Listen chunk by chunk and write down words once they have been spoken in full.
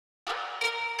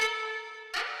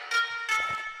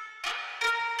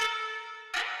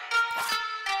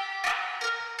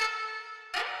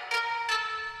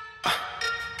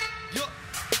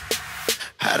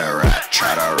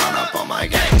my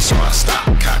game, so I stop,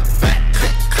 cock back,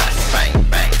 click, clap, bang,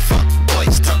 bang. Fuck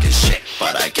boys talking shit,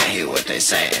 but I can't hear what they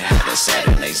saying. Had to set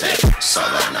an example, so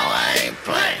I know I ain't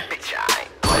playing.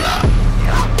 Pull up,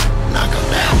 knock 'em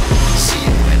down. See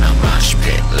you in a mosh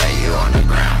pit, lay you on the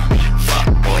ground. Fuck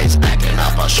boys acting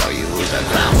up, I'll show you who's the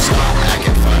clown. Start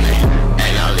acting funny,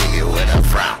 and I'll leave you with a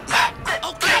frown.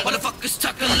 Motherfuckers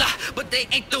talk a lot, but they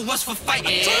ain't the ones for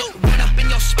fighting. Run up in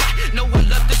your spot, know I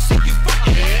love to see you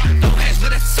fighting. No hands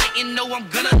with a Satan, know I'm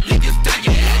gonna leave you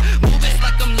dying. Moving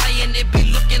like I'm lying, it be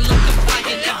looking like I'm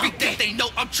flying. Every day they know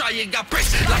I'm trying, got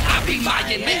bricks like I be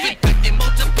Mayan. Make it back and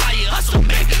multiply it, hustle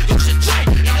man, you should try.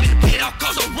 It all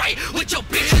goes alright with your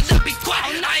bitch, and just be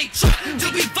quiet. I ain't trying to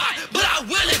be fine, but I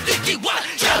will if you keep what.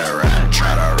 Try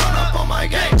to run up on my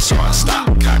game, so I stop,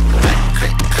 cock back,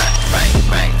 click, clap, bang,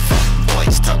 bang. Fuck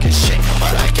boys talking shit,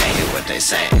 but I can't hear what they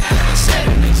saying. Had to set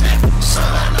an example, so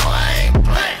I know I ain't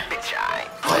playing.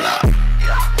 Pull up,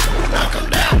 knock 'em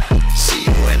down. See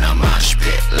you in a mosh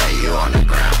pit, lay you on the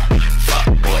ground. Fuck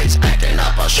boys acting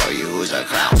up, I'll show you who's a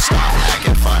clown. Start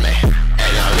acting funny,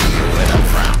 and I'll leave you with a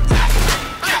frown.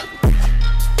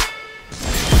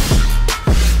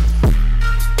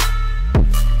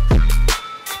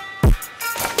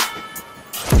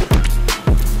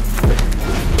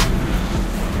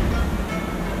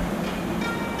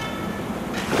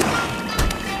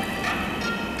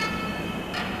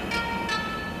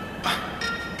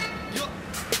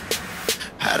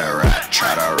 Had a rat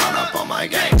try to run up on my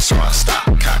game, so I stop,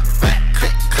 cock back,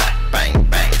 click, clap, bang,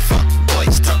 bang. Fuck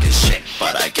boys talking shit,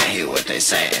 but I can't hear what they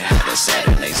saying. Had to set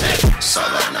an example, so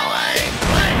I know I ain't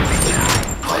playing.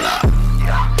 Pull up,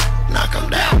 knock 'em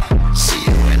down. See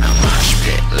you in a mosh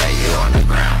pit, lay you on the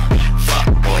ground. Fuck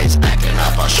boys acting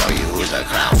up, I'll show you who's the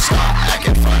clown. Start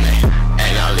acting funny,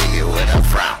 and I'll leave you with a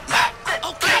frown.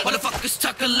 Motherfuckers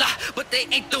talk a lot, but they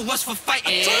ain't the ones for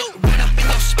fighting. Run up in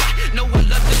your spot, know I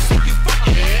love to see you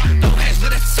fighting. No hands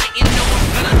with a Satan, know I'm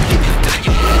gonna leave you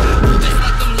dying. Moving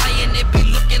like I'm lying, it be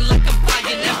looking like I'm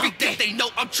flying. Every day they know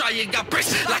I'm trying, got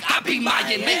bricks like I be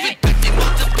Mayan. Make it back and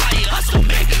multiply it, hustle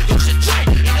man, you should try.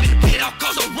 It all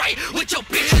goes alright with your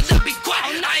bitch, and just be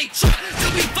quiet. I ain't trying to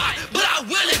be fine, but I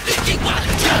will if you keep what.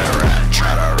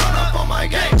 Try to run up on my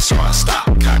game, so I stop,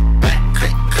 cock back,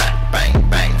 click, clap, bang,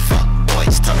 bang. Fuck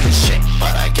boys talking shit,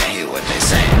 but I can't hear what they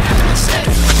saying. Had to set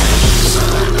an example, so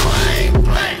I know I ain't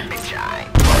playing.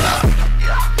 Pull up,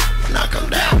 knock 'em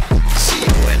down. See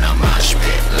you in a mosh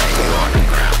pit, lay you on the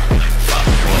ground. Fuck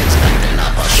boys acting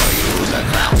up, I'll show you who's the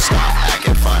clown. Start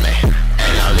acting funny,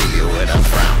 and I'll leave you with a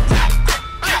frown.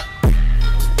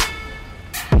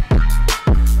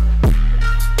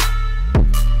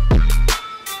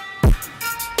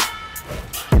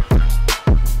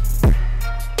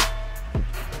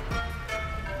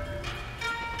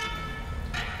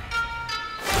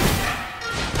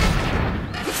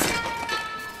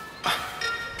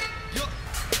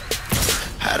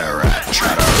 Had a rat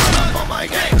try to run up on my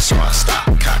game, so I stop,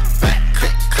 cock back,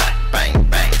 click, clap, bang,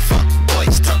 bang. Fuck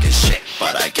boys talking shit,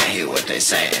 but I can't hear what they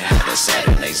saying. Had to set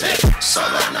an example, so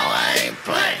I know I ain't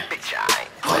playing.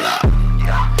 Pull up,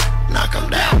 knock 'em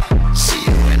down. See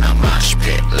you in a mosh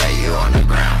pit, lay you on the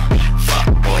ground. Fuck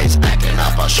boys acting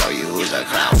up, I'll show you who's the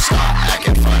clown. Start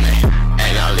acting funny,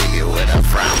 and I'll leave you with a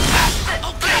frown.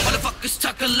 Motherfuckers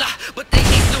talk a lot, but they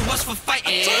ain't the ones for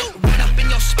fighting. Run up in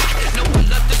your spot, know I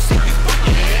love to see you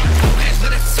fighting. No hands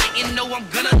with a Satan, know I'm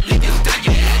gonna leave you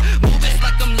dying. Moving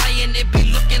like I'm lying, it be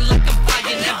looking like I'm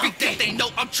flying. Every day they know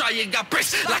I'm trying, got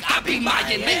bricks like I be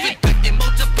Mayan. Make it back and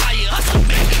multiply it, hustle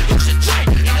man, you should try.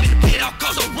 It all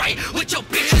goes alright with your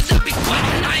bitch, and just be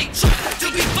quiet. I ain't trying to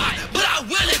be fine, but I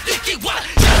will if you keep what.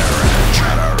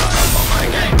 Try to run up on my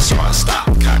game, so I stop,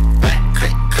 cock back,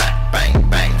 click, clap, bang,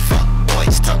 bang. Fuck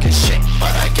boys talking shit,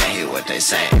 but I can't hear what they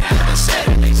saying. Had to set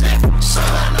an example, so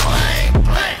I know I ain't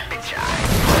playing.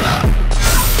 Pull up,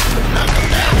 knock 'em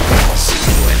down. See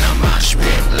you in a mosh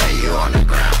pit, lay you on the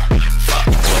ground. Fuck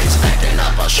boys acting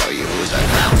up, I'll show you who's the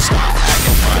clown. Start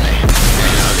acting funny,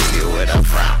 and I'll leave you with a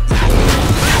frown.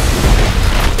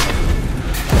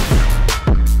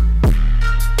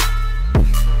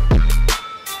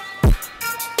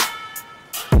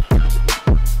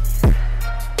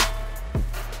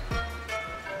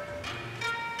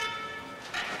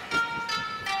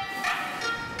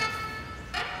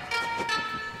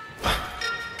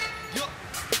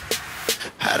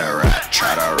 Had a rat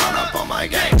try to run up on my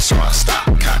game, so I stop,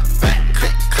 cock back,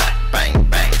 click, clap, bang,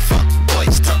 bang. Fuck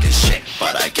boys talking shit,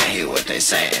 but I can't hear what they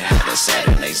saying. Had to set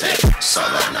an example, so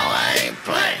I know I ain't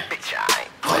playing.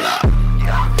 Pull up,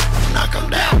 knock 'em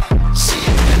down. See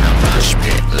you in a mosh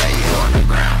pit, lay you on the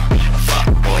ground. Fuck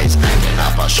boys acting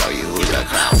up, I'll show you who's the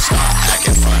clown. Start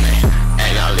acting funny,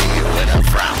 and I'll leave you with a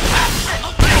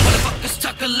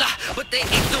lot, but they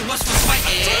ain't the ones for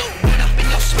fighting. Run up in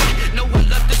your spot, no one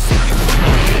love to see you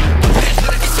fighting. That's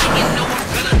what I'm saying, no I'm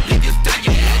gonna leave you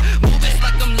dying. Moving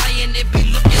like I'm lying, it be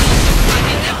looking like I'm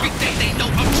lying. Every day they know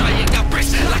I'm trying, got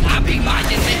bricks like I be mine.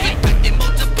 Make it back and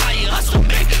multiply it, hustle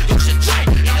man, you should try.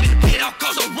 I've been hit all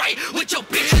cause I'm right with your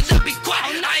bitches, I be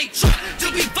quiet. I ain't trying to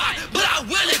be fine, but I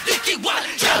will if you keep what.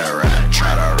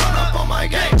 Try to run up on my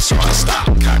game, so I stop,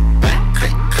 cock back,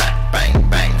 click, clap, bang,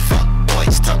 bang. Fuck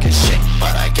boys talking shit,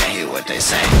 but I can't hear what they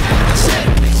say. They said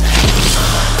it, so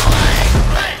I know I ain't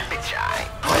playing.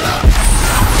 Hold up,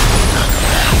 knock 'em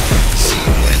down. See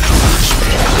you in the rush,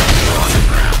 bitch, lay you on the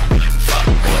ground. Fuck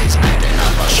boys acting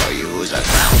up, I'll show you who's a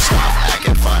clown. Stop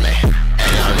acting funny,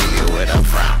 and I'll leave you with a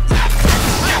frown.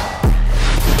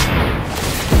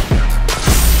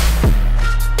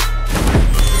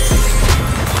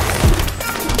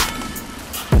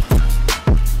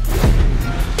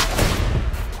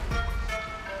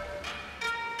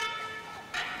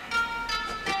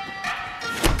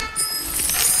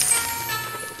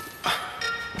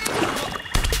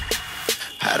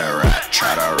 Had a rat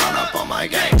try to run up on my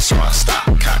gang, so I stop,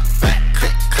 cock back,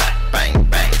 click, clap, bang,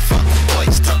 bang. Fuck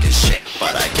boys talking shit,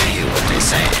 but I can't hear what they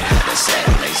saying. They said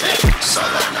it, they said it, so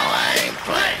I know I ain't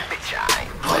playing.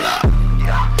 Hold up,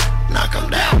 knock 'em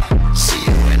down. See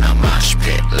you in a mosh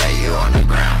pit, lay you on the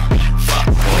ground. Fuck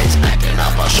boys acting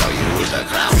up, I'll show you who's a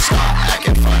clown. Start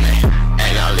acting funny,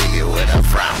 and I'll leave you with a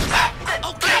frown.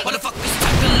 Okay, motherfuckers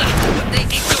talk a lot, but they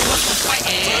ain't the ones for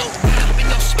fighting. Run up in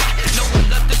your spot, no one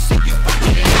love to see you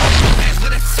fighting. That's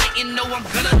what I'm saying, no I'm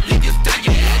gonna leave you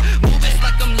dying. Moving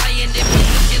like I'm lying, they be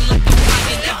looking like I'm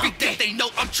lying. Every day they know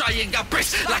I'm trying, got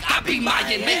bricks like I be mine.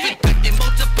 Make it back and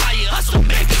multiply it, hustle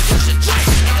man, you should try.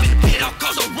 I've been hit all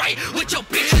cause I'm right with your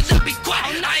bitches, I be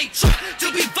quiet. I ain't trying to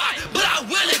be fine, but I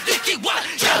will if you keep what.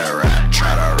 Had a rat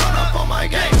try to run up on my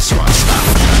gang, so I stop,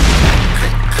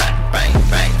 click, clap, bang,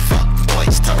 bang. Fuck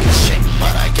boys talking shit,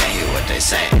 but I can't hear what they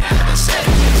saying. They said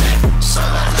it, so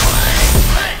I know I ain't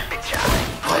playing.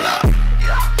 Hold up,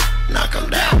 knock 'em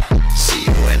down. See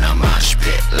you in a mosh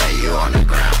pit, lay you on the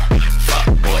ground. Fuck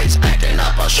boys acting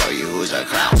up, I'll show you who's a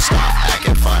clown. Stop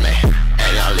acting funny,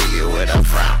 and I'll leave you with a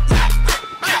frown.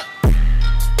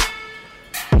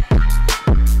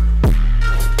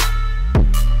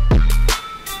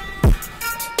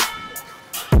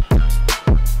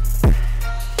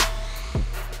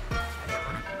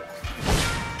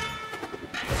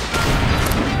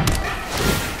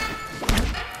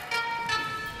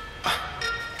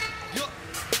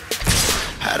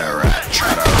 Had a rat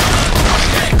try to run up on my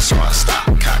gang, so I stop,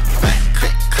 cock back,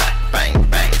 click, clap, bang,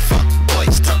 bang. Fuck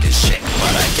boys talking shit,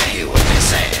 but I can't hear what they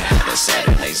saying. They said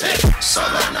it, they said it, so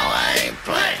I know I ain't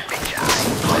playing.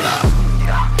 Hold up,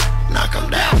 knock 'em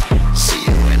down. See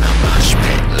you in a mosh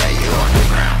pit, lay you on the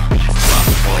ground. Fuck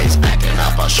boys acting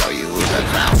up, I'll show you who's a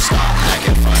clown. Start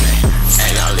acting funny,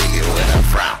 and I'll leave you with a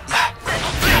frown.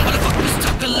 Motherfuckers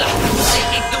talk a lot, but they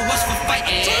ain't the ones for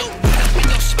fighting. Run up in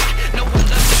your spot, no one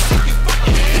love to see you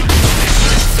fighting. That's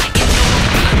what I'm saying, no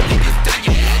I'm gonna leave you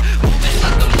dying. Moving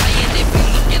like I'm lying, they be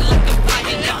looking like I'm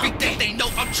lying. Every day they know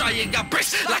I'm trying, got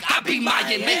bricks like I be mine.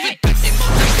 Make it back and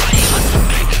multiply it, hustle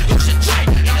man, you should try.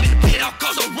 I've been hit all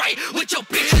cause I'm right with your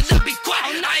bitches, I be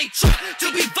quiet. I ain't trying to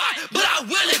be fine, but I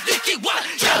will if you keep what.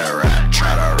 Had a rat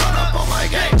try to run up on my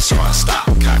gang, so I stop,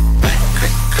 cock back,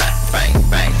 click, clap, bang,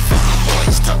 bang. Fuck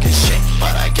boys talking shit,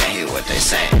 but I can't hear what they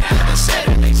saying. They said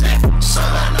it, they said it, so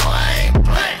I know I ain't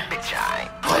playing.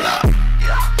 Hold up,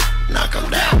 knock 'em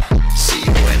down. See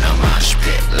you in a mosh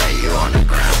pit, lay you on the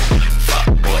ground. Fuck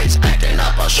boys acting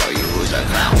up, I'll show you who's a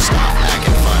clown. Stop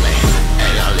acting funny,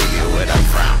 and I'll leave you with a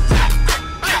frown.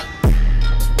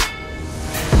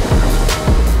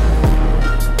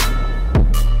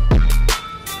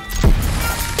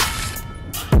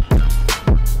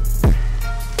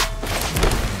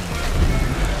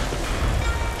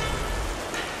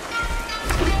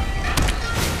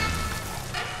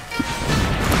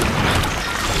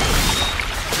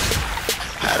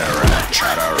 Had a rat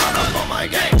try to run up on my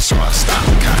gang, so I stop,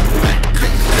 cock back,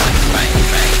 click, clap, bang,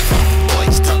 bang. Fuck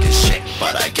boys talking shit,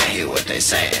 but I can't hear what they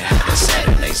saying. They said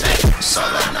it, they said it, so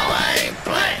I know I ain't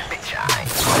playing.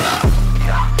 Hold up,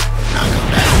 knock 'em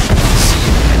down. See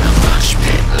you in a mosh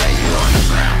pit, lay you on the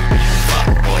ground. Fuck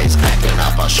boys acting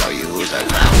up, I'll show you who's a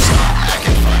clown. Start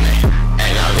acting funny,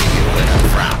 and I'll leave you with a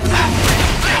frown.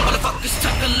 Motherfuckers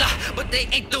talk a lot, but they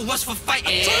ain't the ones for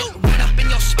fighting. Run up in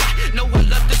your spot, no one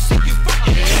love to see you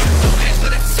fighting. Don't ask for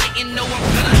that Satan, no I'm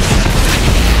gonna leave you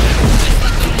dying. Moving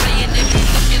like I'm lying, they be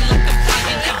looking like I'm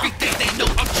lying. Every day they know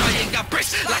I'm trying, got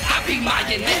bricks like I be mine.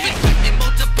 Make it back and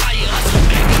multiply it, hustle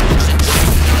man, you should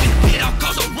try.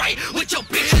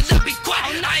 to be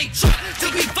quiet. I ain't trying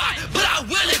to be fine, but I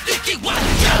will if you keep watching.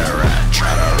 Try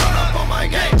to run up on my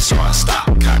game, so I stop,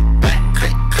 cock back,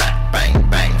 click, clack, bang,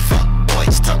 bang. Fuck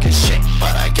boys talking shit,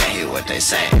 but I can't hear what they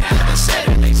saying. Had to set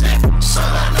an example, so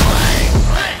I know I ain't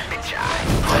playing.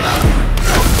 Hold up,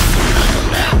 knock 'em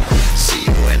down. See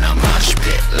you in a mosh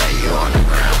pit, lay you on the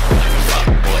ground. Fuck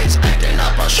boys acting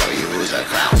up, I'll show you who's a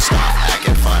clown. Start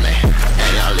acting funny,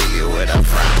 and I'll leave you with a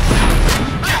frown.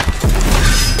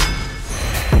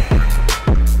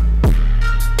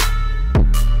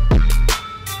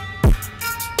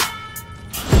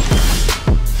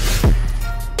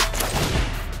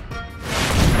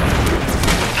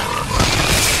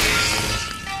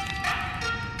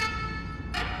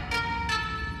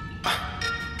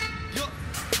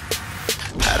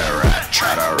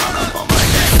 Try to run up on my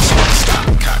game, so I stop,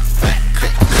 cock back,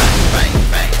 click, clack, bang,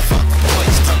 bang. Fuck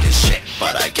boys talking shit,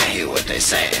 but I can't hear what they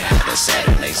saying. Had to set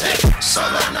an example, so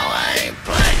I know I ain't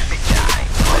playing.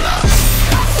 Hold up,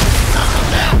 knock 'em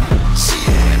down. See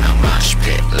you in a mosh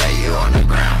pit, lay you on the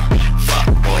ground. Fuck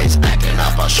boys acting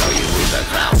up, I'll show you who's a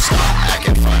clown. Start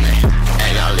acting funny,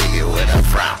 and I'll leave you with a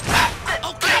frown.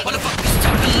 Okay, motherfuckers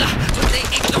talk a lot, but they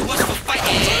ain't the ones for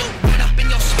fighting. Right up in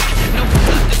your spot, no one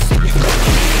love to see you.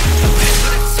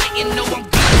 You know I'm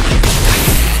gonna leave you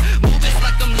dying. Moving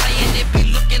like I'm lying, it be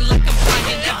looking like I'm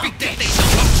flying. Every day they know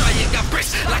I'm trying, got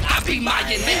bricks like I be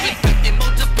Mayan. Make it back and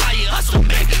multiply it, hustle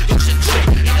man, you should try.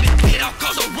 I've been paid, I'll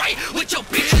cause a right with your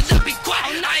bitches to be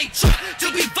quiet. I ain't trying to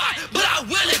be fine, but I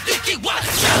will if you keep watching.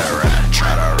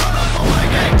 Try to run up on my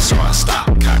game, so I stop,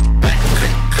 cock back,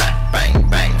 click, clack, bang,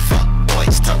 bang. Fuck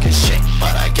boys talking shit,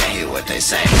 but I can't hear what they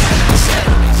saying. Had to set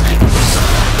an example, so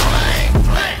I know I ain't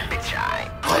playing.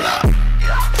 Hold up,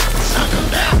 knock 'em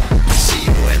down. See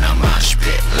you in a mosh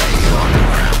pit, lay you on the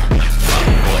ground. Fuck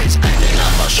boys acting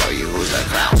up, I'll show you who's a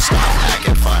clown. Start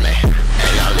acting funny,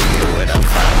 and I'll leave you with a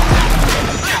frown.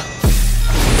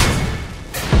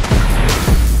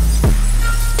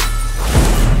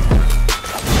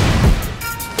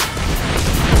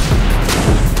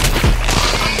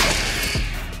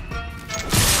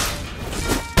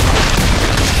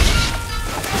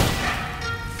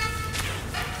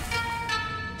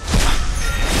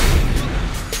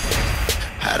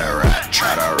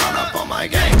 Try to run up on my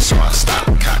game, so I stop,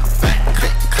 cock back,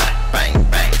 click, clack, bang,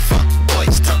 bang. Fuck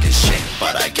boys talking shit,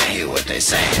 but I can't hear what they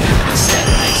saying. Had to set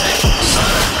an example, so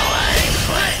I know I ain't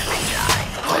playing.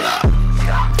 Hold up,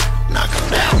 knock 'em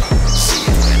down. See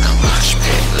you in a mosh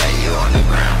pit, lay you on the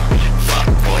ground. Fuck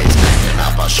boys acting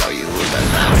up, I'll show you who's the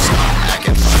clown. Start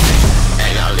acting funny,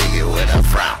 and I'll leave you with a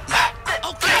frown.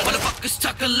 Okay, motherfuckers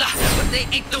talk a lot, but they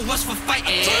ain't the ones for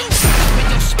fighting. Up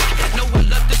in your spot, no one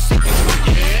love to see you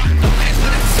fighting. Don't ask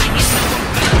what I'm saying, no I'm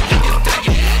gonna leave you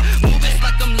dying. Moving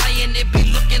like I'm lying, it be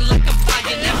looking like I'm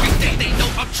flying. Every day they know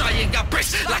I'm trying, got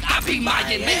bricks like I be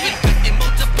Mayan. Make it back and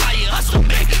multiply it, hustle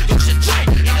man, you should try.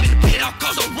 I've been paid, I'll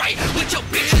cause a right with your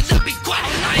bitches to be quiet.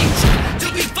 I ain't trying to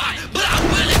be fine, but I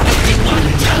will if you keep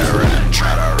watching.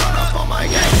 Try to run up on my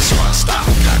game, so I stop,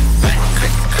 cock back,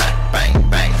 click, clack, bang,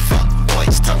 bang. Fuck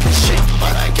boys talking shit,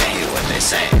 but I can't hear what they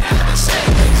saying. Had to set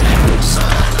an example, so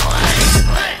I know I ain't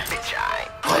playing.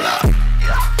 Hold up,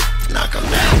 knock 'em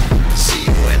down. See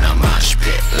you in a mosh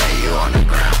pit, lay you on the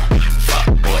ground. Fuck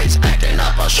boys acting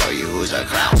up, I'll show you who's a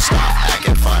clown. Start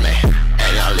acting funny,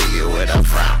 and I'll leave you with a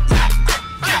frown.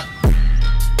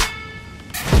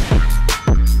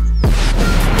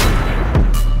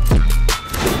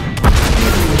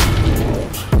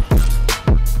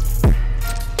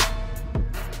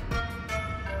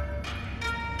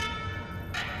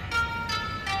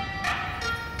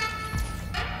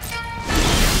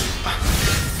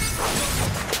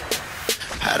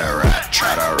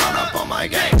 Try to run up on my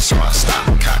game, so I stop,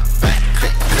 cock back,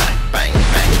 click, clack, bang,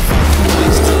 bang. Fuck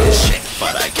boys talking shit,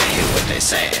 but I can't hear what they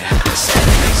saying. Had to set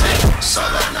an example, so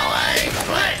I know I ain't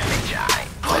playing.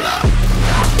 Hold up,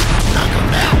 knock 'em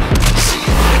down. See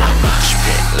you in a mosh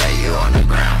pit, lay you on the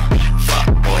ground. Fuck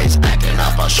boys acting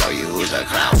up, I'll show you who's a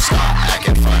clown. Start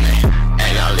acting funny,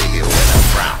 and I'll leave you with a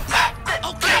frown.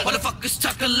 Okay, motherfuckers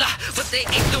talk a lot, but they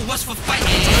ain't the ones for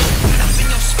fighting. Right up in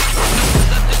your spot, no one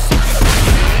love to see you fighting.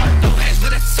 Don't ask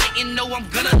what I'm saying, no I'm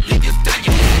gonna leave you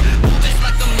dying. Moving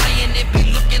like I'm lying, it be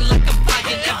looking like I'm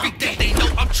flying. Every day they know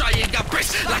I'm trying, got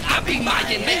bricks like I be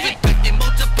Mayan. Make it back and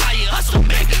multiply it, hustle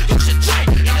man, you should try.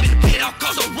 I've been paid, I'll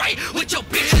cause a right with your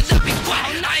bitches to be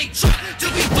quiet. I ain't trying to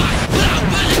be fine, but I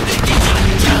will if you keep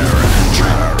watching.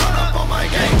 Try to run up on my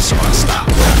game, so I stop,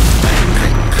 bang,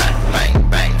 click, clack, bang,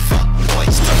 bang. Fuck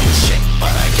boys talking shit,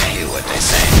 but I can't hear what they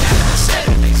saying. Had to set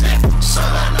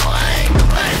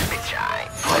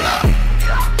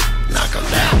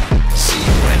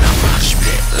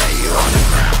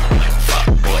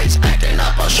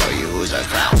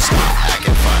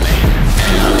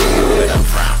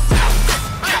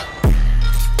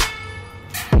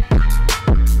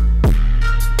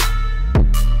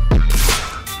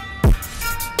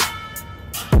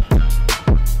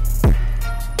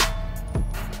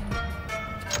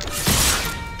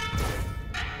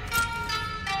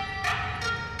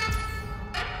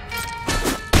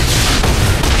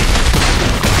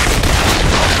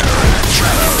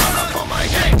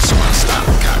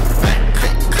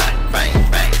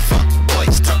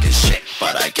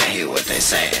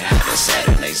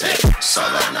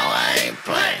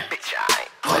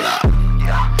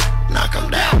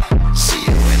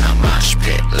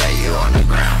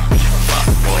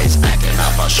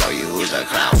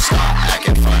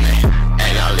acting funny.